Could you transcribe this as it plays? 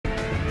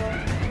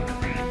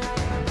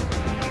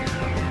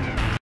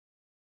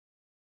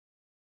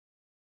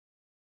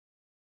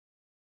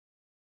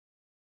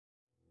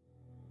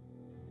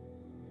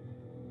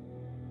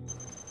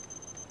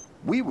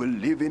We will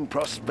live in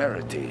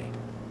prosperity.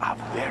 A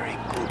very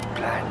good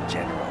plan,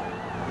 General.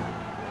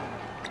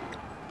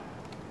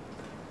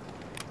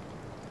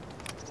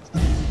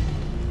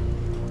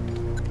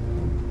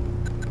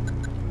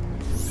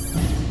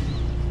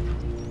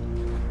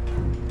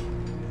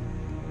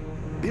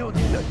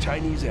 Building the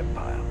Chinese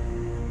Empire.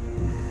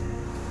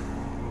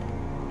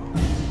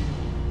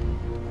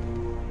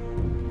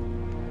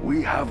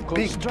 We have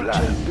big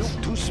plans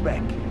built to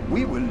spec.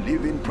 We will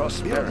live in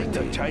prosperity.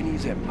 Building the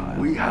Chinese Empire.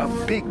 We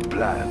have big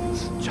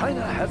plans.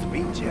 China has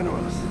been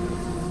generous.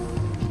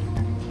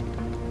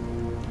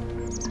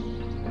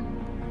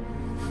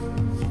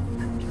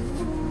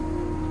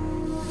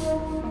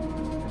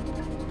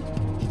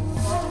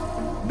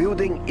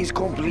 Building is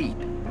complete.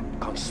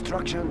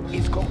 Construction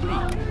is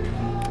complete.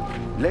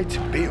 Let's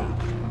build.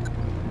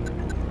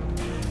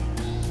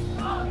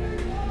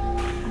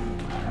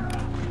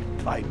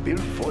 I built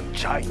for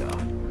China.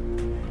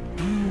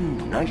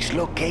 Nice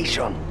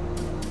location.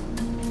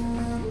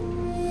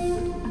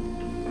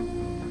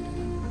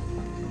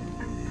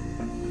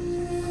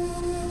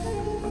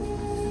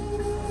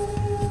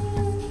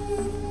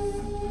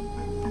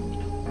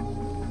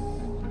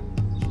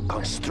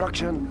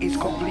 Construction is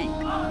complete.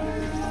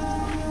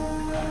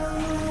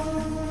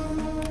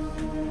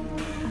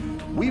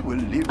 We will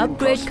live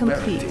Upgrade in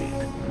prosperity.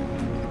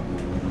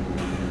 complete.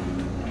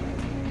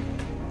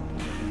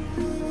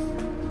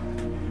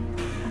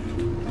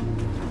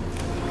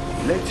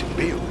 Let's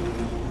build.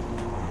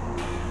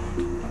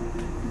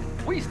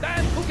 We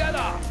stand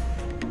together.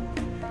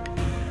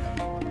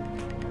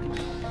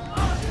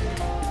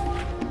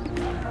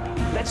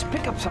 Let's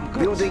pick up some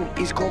goods. Building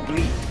is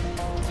complete.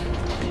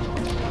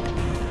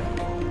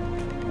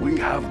 We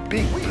have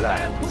big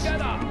plans.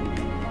 Together.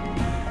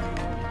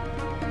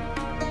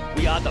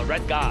 We are the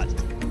Red Guard.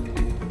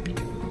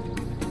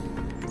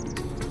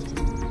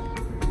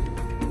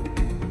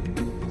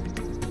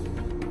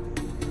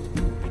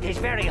 It is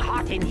very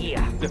hot in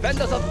here.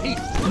 Defenders of peace.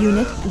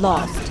 Unit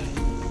lost.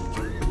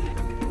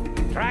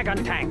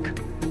 Dragon tank.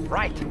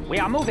 Right, we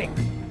are moving.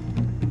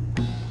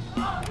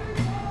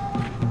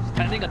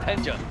 Standing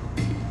attention.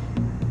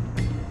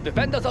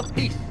 Defenders of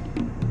peace.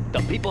 The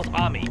People's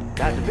Army.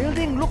 That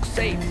building looks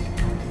safe.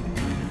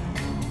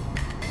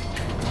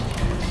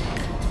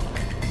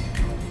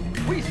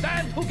 We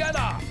stand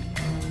together.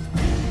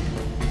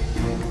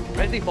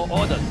 Ready for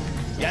orders.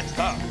 Yes,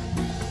 sir.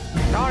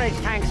 Storage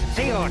tanks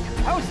sealed.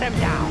 Hose them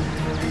down.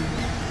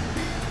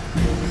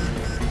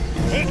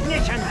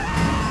 Ignition.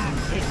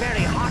 It's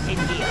very hot in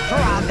here. Throw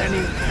out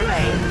any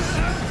flames.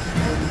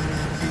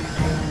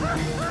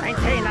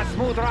 Maintain a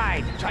smooth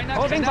ride. China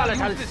Moving cannot use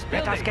volatiles. this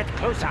Let us building. get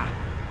closer.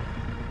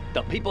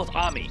 The People's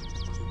Army.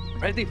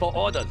 Ready for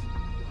orders.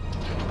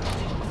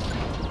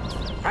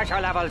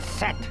 Pressure level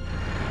set.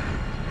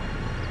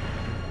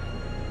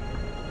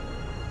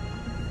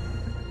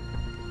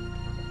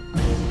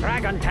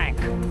 Dragon tank.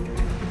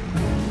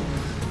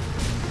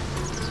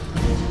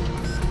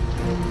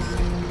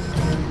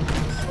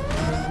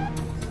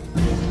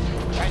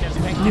 China's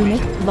tank Unit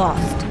division.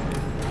 lost.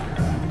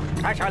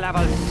 Pressure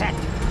level set.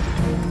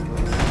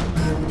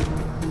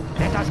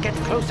 Let us get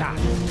closer.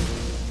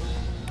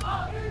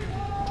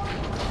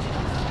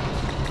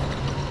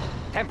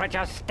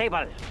 Temperature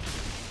stable.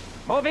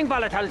 Moving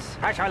volatiles.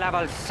 Pressure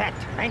level set.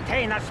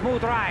 Maintain a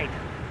smooth ride.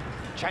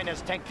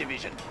 China's tank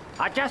division.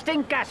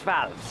 Adjusting gas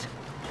valves.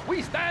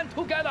 We stand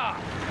together.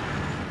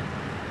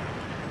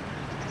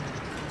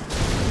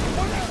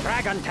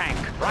 Dragon tank.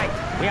 Right.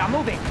 We are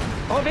moving.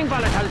 Moving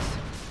volatiles.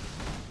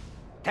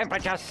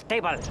 Temperature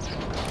stable.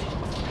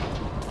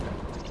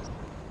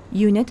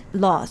 Unit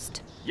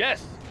lost.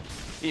 Yes.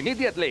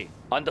 Immediately.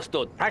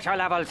 Understood. Pressure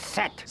level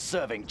set.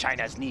 Serving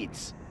China's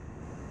needs.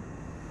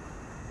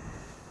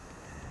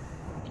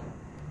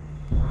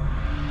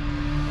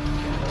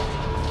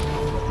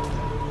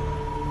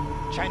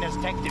 China's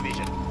tank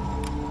division.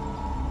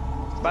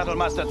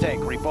 Battlemaster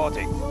tank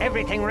reporting.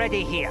 Everything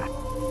ready here.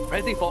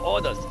 Ready for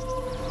orders.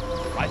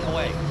 Right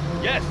away.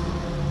 Yes.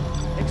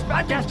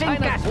 Expanding Adjusting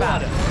China's gas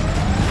borders.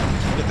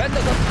 valves.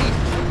 Defenders of peace.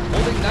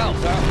 Moving now,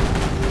 sir.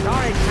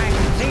 Storage tank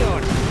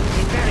sealed.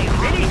 It's very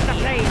hot. Release the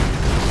flame.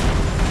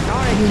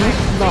 Storage Unit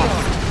tank lost.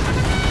 sealed.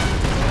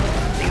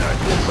 The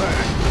earth will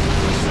burn.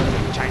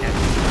 Serving China's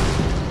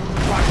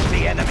needs. Crush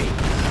the enemy.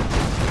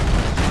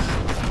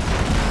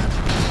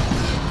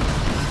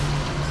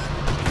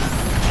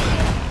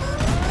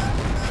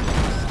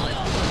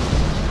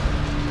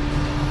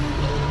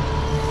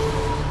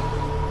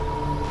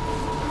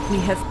 We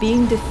have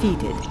been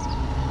defeated.